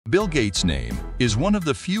Bill Gates' name is one of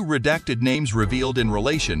the few redacted names revealed in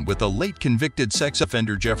relation with the late convicted sex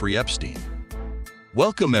offender Jeffrey Epstein.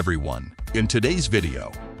 Welcome everyone. In today's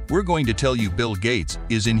video, we're going to tell you Bill Gates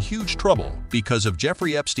is in huge trouble because of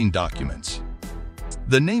Jeffrey Epstein documents.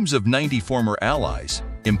 The names of 90 former allies,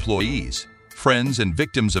 employees, friends, and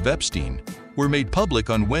victims of Epstein were made public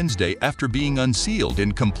on Wednesday after being unsealed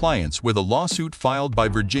in compliance with a lawsuit filed by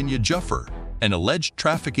Virginia Giuffre, an alleged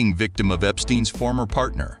trafficking victim of Epstein's former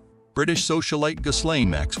partner, British socialite Ghislaine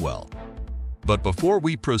Maxwell. But before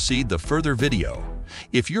we proceed the further video,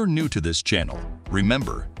 if you're new to this channel,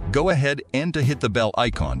 remember, go ahead and hit the bell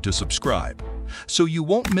icon to subscribe, so you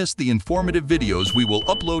won't miss the informative videos we will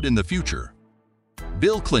upload in the future.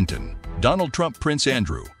 Bill Clinton, Donald Trump, Prince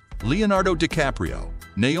Andrew, Leonardo DiCaprio,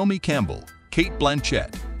 Naomi Campbell, Cate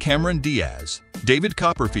Blanchett, Cameron Diaz, David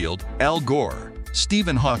Copperfield, Al Gore,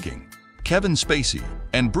 Stephen Hawking, Kevin Spacey,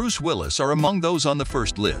 and Bruce Willis are among those on the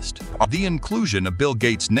first list. The inclusion of Bill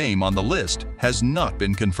Gates' name on the list has not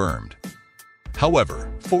been confirmed.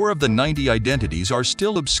 However, 4 of the 90 identities are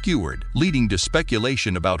still obscured, leading to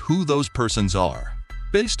speculation about who those persons are.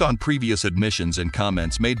 Based on previous admissions and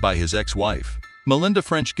comments made by his ex-wife, Melinda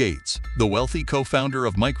French Gates, the wealthy co-founder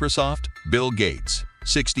of Microsoft, Bill Gates,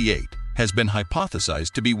 68, has been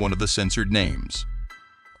hypothesized to be one of the censored names.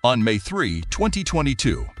 On May 3,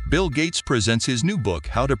 2022, Bill Gates presents his new book,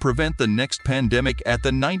 How to Prevent the Next Pandemic, at the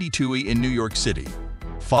 92E in New York City,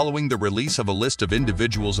 following the release of a list of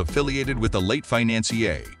individuals affiliated with the late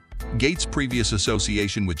financier. Gates' previous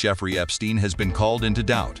association with Jeffrey Epstein has been called into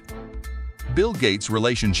doubt. Bill Gates'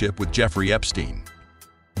 relationship with Jeffrey Epstein.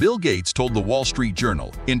 Bill Gates told the Wall Street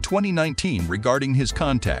Journal in 2019 regarding his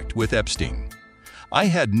contact with Epstein, "I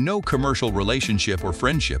had no commercial relationship or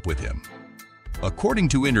friendship with him." According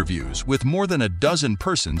to interviews with more than a dozen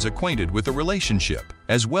persons acquainted with the relationship,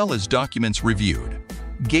 as well as documents reviewed,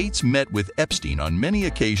 Gates met with Epstein on many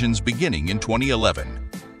occasions beginning in 2011,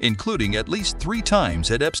 including at least 3 times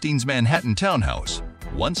at Epstein's Manhattan townhouse,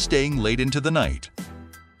 once staying late into the night.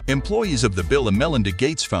 Employees of the Bill and Melinda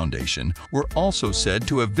Gates Foundation were also said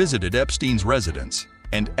to have visited Epstein's residence,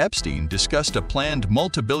 and Epstein discussed a planned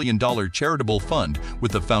multi-billion-dollar charitable fund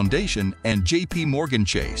with the foundation and J.P. Morgan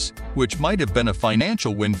Chase, which might have been a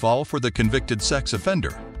financial windfall for the convicted sex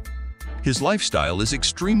offender. His lifestyle is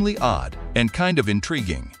extremely odd and kind of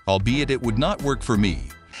intriguing, albeit it would not work for me,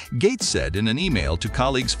 Gates said in an email to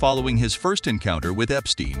colleagues following his first encounter with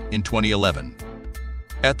Epstein in 2011.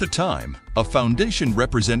 At the time, a foundation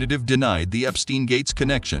representative denied the Epstein-Gates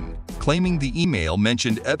connection, claiming the email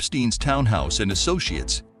mentioned Epstein's townhouse and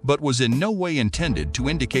associates, but was in no way intended to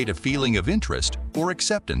indicate a feeling of interest or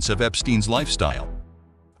acceptance of Epstein's lifestyle.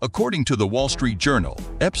 According to the Wall Street Journal,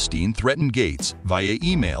 Epstein threatened Gates via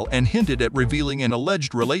email and hinted at revealing an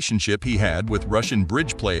alleged relationship he had with Russian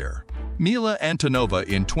bridge player Mila Antonova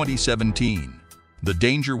in 2017. The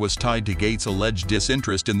danger was tied to Gates' alleged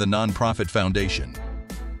disinterest in the nonprofit foundation.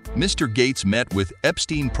 Mr. Gates met with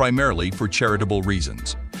Epstein primarily for charitable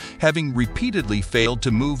reasons, having repeatedly failed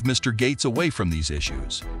to move Mr. Gates away from these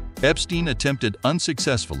issues. Epstein attempted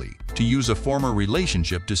unsuccessfully to use a former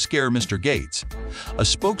relationship to scare Mr. Gates, a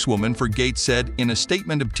spokeswoman for Gates said in a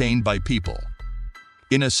statement obtained by People.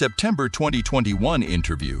 In a September 2021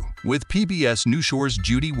 interview with PBS NewsShore's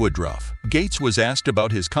Judy Woodruff, Gates was asked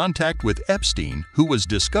about his contact with Epstein, who was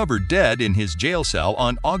discovered dead in his jail cell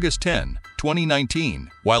on August 10,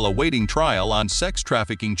 2019, while awaiting trial on sex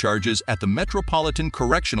trafficking charges at the Metropolitan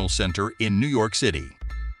Correctional Center in New York City.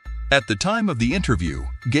 At the time of the interview,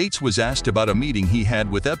 Gates was asked about a meeting he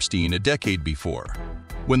had with Epstein a decade before,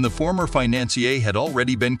 when the former financier had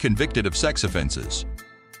already been convicted of sex offenses.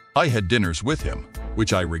 "I had dinners with him,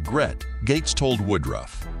 which I regret," Gates told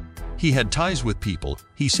Woodruff. "He had ties with people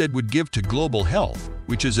he said would give to global health,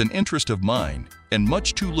 which is an interest of mine, and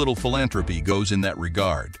much too little philanthropy goes in that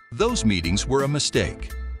regard. Those meetings were a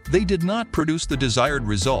mistake. They did not produce the desired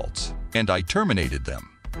results, and I terminated them.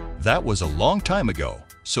 That was a long time ago,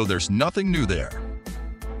 so there's nothing new there."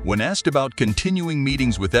 When asked about continuing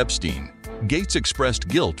meetings with Epstein, Gates expressed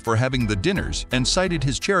guilt for having the dinners and cited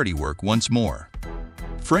his charity work once more.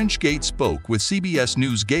 French Gates spoke with CBS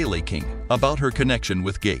News' Ghislaine King about her connection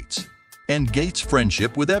with Gates and Gates'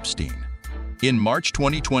 friendship with Epstein. In March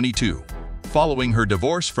 2022, following her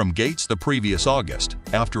divorce from Gates the previous August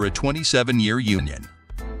after a 27-year union.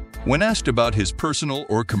 When asked about his personal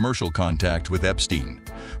or commercial contact with Epstein,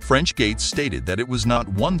 French Gates stated that it was not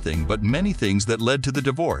one thing but many things that led to the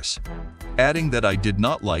divorce, adding that "I did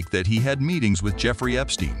not like that he had meetings with Jeffrey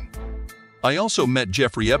Epstein. I also met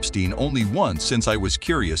Jeffrey Epstein only once since I was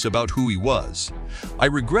curious about who he was. I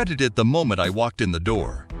regretted it the moment I walked in the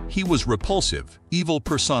door. He was repulsive, evil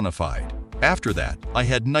personified. After that, I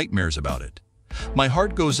had nightmares about it. My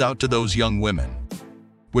heart goes out to those young women."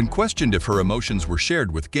 When questioned if her emotions were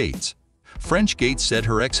shared with Gates, French Gates said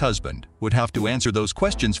her ex-husband would have to answer those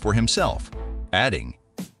questions for himself, adding,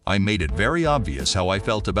 "I made it very obvious how I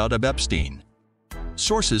felt about Epstein."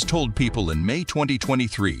 Sources told People in May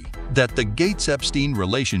 2023 that the Gates-Epstein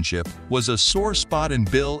relationship was a sore spot in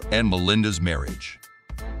Bill and Melinda's marriage.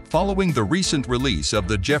 Following the recent release of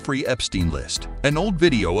the Jeffrey Epstein list, an old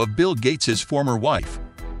video of Bill Gates' former wife,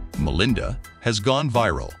 Melinda, has gone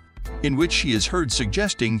viral, in which she is heard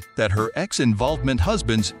suggesting that her ex-involvement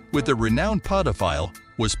husband with the renowned pedophile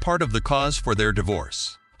was part of the cause for their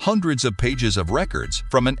divorce. Hundreds of pages of records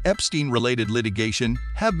from an Epstein-related litigation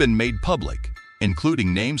have been made public,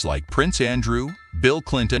 including names like Prince Andrew, Bill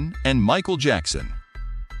Clinton, and Michael Jackson.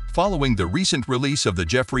 Following the recent release of the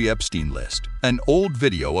Jeffrey Epstein list, an old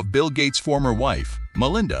video of Bill Gates' former wife,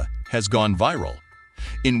 Melinda, has gone viral,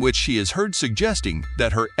 in which she is heard suggesting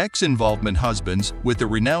that her ex-involvement husband with the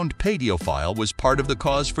renowned pedophile was part of the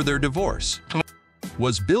cause for their divorce.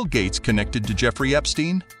 Was Bill Gates connected to Jeffrey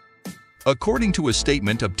Epstein? According to a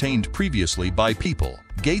statement obtained previously by People,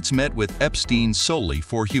 Gates met with Epstein solely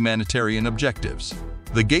for humanitarian objectives.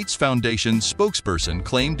 The Gates Foundation spokesperson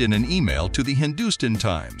claimed in an email to the Hindustan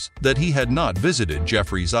Times that he had not visited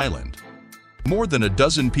Jeffrey's island. More than a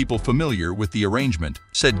dozen people familiar with the arrangement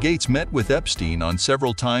said Gates met with Epstein on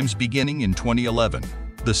several times beginning in 2011.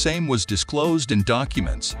 The same was disclosed in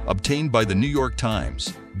documents obtained by the New York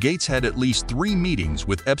Times. Gates had at least 3 meetings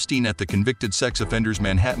with Epstein at the convicted sex offender's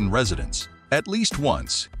Manhattan residence. At least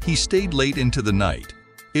once, he stayed late into the night.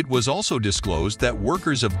 It was also disclosed that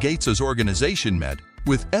workers of Gates's organization met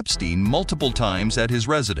with Epstein multiple times at his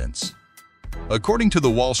residence. According to the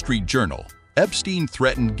Wall Street Journal, Epstein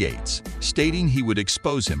threatened Gates, stating he would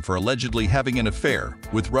expose him for allegedly having an affair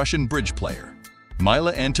with Russian bridge player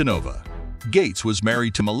Mila Antonova. Gates was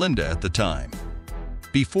married to Melinda at the time.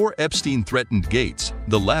 Before Epstein threatened Gates,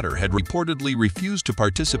 the latter had reportedly refused to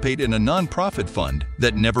participate in a non-profit fund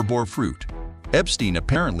that never bore fruit. Epstein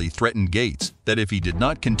apparently threatened Gates that if he did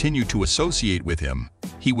not continue to associate with him,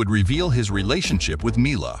 he would reveal his relationship with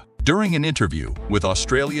Mila. During an interview with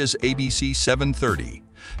Australia's ABC 730,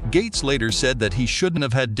 Gates later said that he shouldn't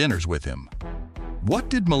have had dinners with him. What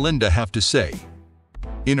did Melinda have to say?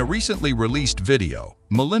 In a recently released video,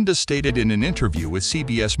 Melinda stated in an interview with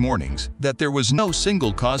CBS Mornings that there was no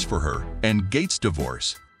single cause for her and Gates'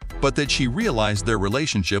 divorce, but that she realized their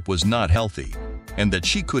relationship was not healthy and that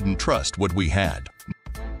she couldn't trust what we had.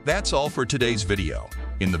 That's all for today's video.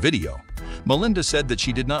 In the video, Melinda said that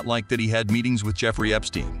she did not like that he had meetings with Jeffrey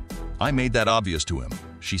Epstein. "I made that obvious to him,"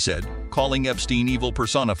 she said, calling Epstein evil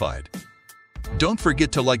personified. Don't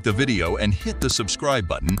forget to like the video and hit the subscribe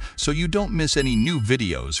button so you don't miss any new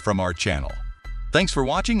videos from our channel. Thanks for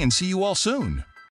watching and see you all soon.